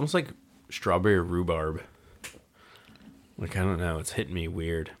sweet. It's almost like strawberry rhubarb. Like, I don't know. It's hitting me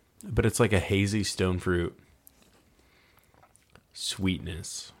weird. But it's like a hazy stone fruit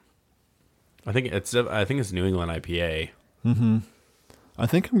sweetness. I think it's New England IPA. Mm-hmm. I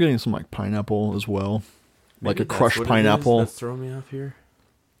think I'm getting some like pineapple as well. Like Maybe a crushed what pineapple. That's throwing me off here.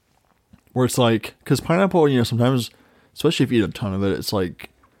 Where it's like, because pineapple, sometimes, especially if you eat a ton of it, it's like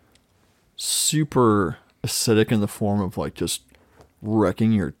super acidic in the form of like just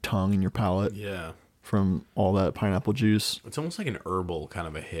wrecking your tongue and your palate. Yeah. From all that pineapple juice. It's almost like an herbal kind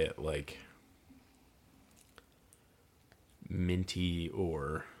of a hit, like minty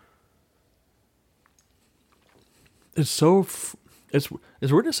or... It's so... It's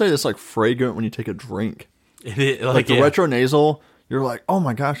weird to say it's like fragrant when you take a drink. It is, like the retronasal, you're like, oh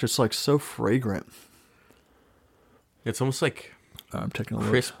my gosh, it's like so fragrant. It's almost like I'm taking a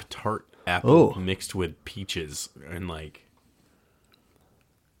crisp tart apple mixed with peaches and like...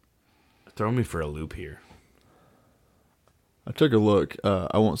 Throw me for a loop here. I took a look.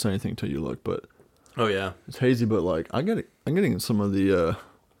 I won't say anything until you look, but oh yeah, it's hazy. But like, I'm getting some of the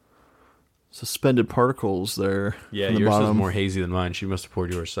suspended particles there. Yeah, from the yours bottom. is more hazy than mine. She must have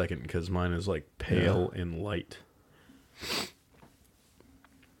poured yours second because mine is like pale and light.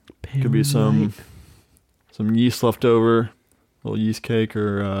 Pale Could be some yeast left over, a little yeast cake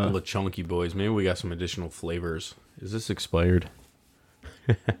or all the chunky boys. Maybe we got some additional flavors. Is this expired?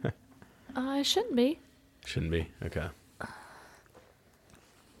 It shouldn't be. Shouldn't be. Okay.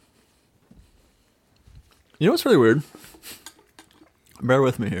 You know what's really weird? Bear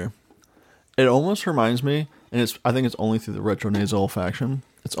with me here. It almost reminds me, and I think it's only through the retronasal olfaction.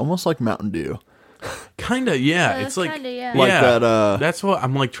 It's almost like Mountain Dew. Kinda, yeah. It's like kinda, yeah. Like that that's what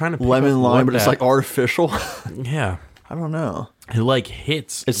I'm like trying to pick lemon up lime, what but it's like artificial. yeah. I don't know. It like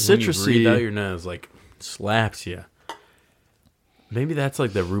hits. It's when you citrusy. breathe out your nose, like slaps you. Maybe that's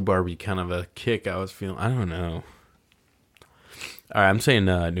like the rhubarby kind of a kick I was feeling. I don't know. All right, I'm saying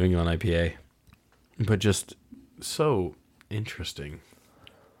New England IPA, but just so interesting.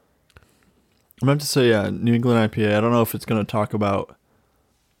 I'm about to say New England IPA. I don't know if it's going to talk about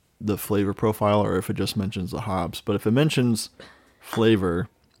the flavor profile or if it just mentions the hops. But if it mentions flavor,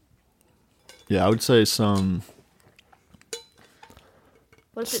 yeah, I would say some.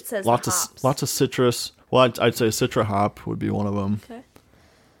 What if it says lots hops? Lots of citrus. Well, I'd say Citra hop would be one of them.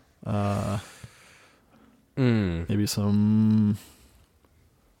 Okay. Maybe some.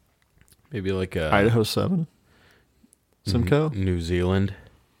 Maybe like a Idaho 7. Simcoe. New Zealand.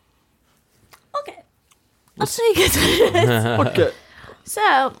 Okay. I'll tell you guys what it is. Okay.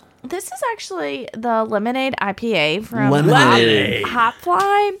 So, this is actually the Lemonade IPA from Lemonade.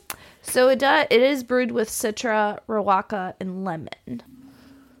 Hopfly. So it is brewed with Citra, Rawaka, and lemon.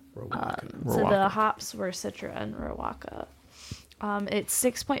 So the hops were Citra and Rawaka. It's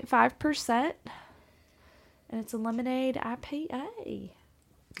 6.5%, and it's a Lemonade IPA.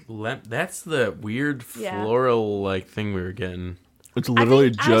 That's the weird floral like thing we were getting. It's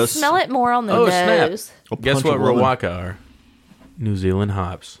literally I smell it more on the nose. Snap. Guess what Rawaka are? New Zealand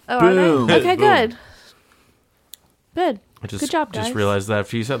hops. Oh, are Boom. they? Okay, Boom. good. Good. Good job, guys. Just realized that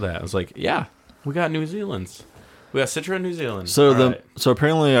after you said that. I was like, yeah, we got New Zealand's. We got Citra and New Zealand. So so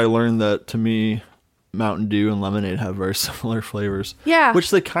apparently I learned that, to me, Mountain Dew and lemonade have very similar flavors. Yeah.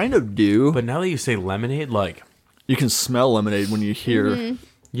 Which they kind of do. But now that you say lemonade, like, you can smell lemonade when you hear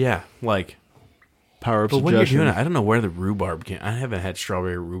yeah, like, power of but when suggestion. you're doing it, I don't know where the rhubarb came. I haven't had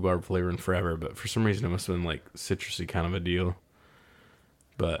strawberry rhubarb flavor in forever, but for some reason it must have been like citrusy kind of a deal.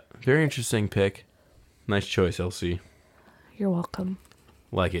 But very interesting pick. Nice choice, LC. You're welcome.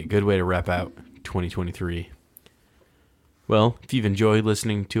 Like it. Good way to wrap out 2023. Well, if you've enjoyed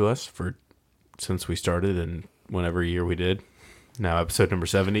listening to us since we started and whenever year we did, now episode number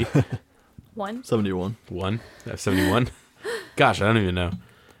 70. 71. 71. Gosh, I don't even know.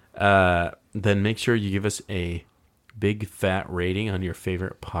 Then make sure you give us a big fat rating on your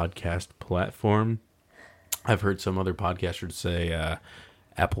favorite podcast platform. I've heard some other podcasters say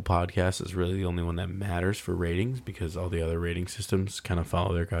Apple Podcasts is really the only one that matters for ratings because all the other rating systems kind of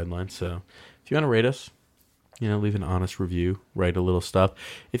follow their guidelines. So if you want to rate us, leave an honest review, write a little stuff.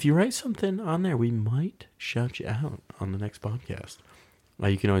 If you write something on there, we might shout you out on the next podcast.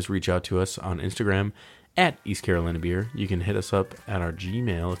 You can always reach out to us on Instagram at East Carolina Beer. You can hit us up at our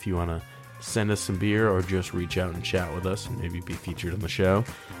Gmail if you want to send us some beer or just reach out and chat with us and maybe be featured on the show.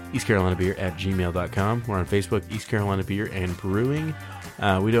 EastCarolinaBeer@gmail.com. We're on Facebook, East Carolina Beer and Brewing.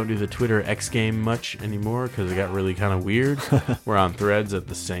 We don't do the Twitter X game much anymore because it got really kind of weird. We're on Threads at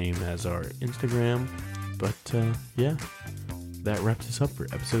the same as our Instagram. But yeah, that wraps us up for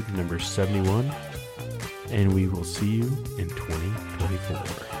episode number 71. And we will see you in 2024.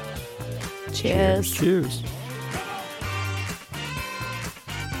 Cheers. Cheers.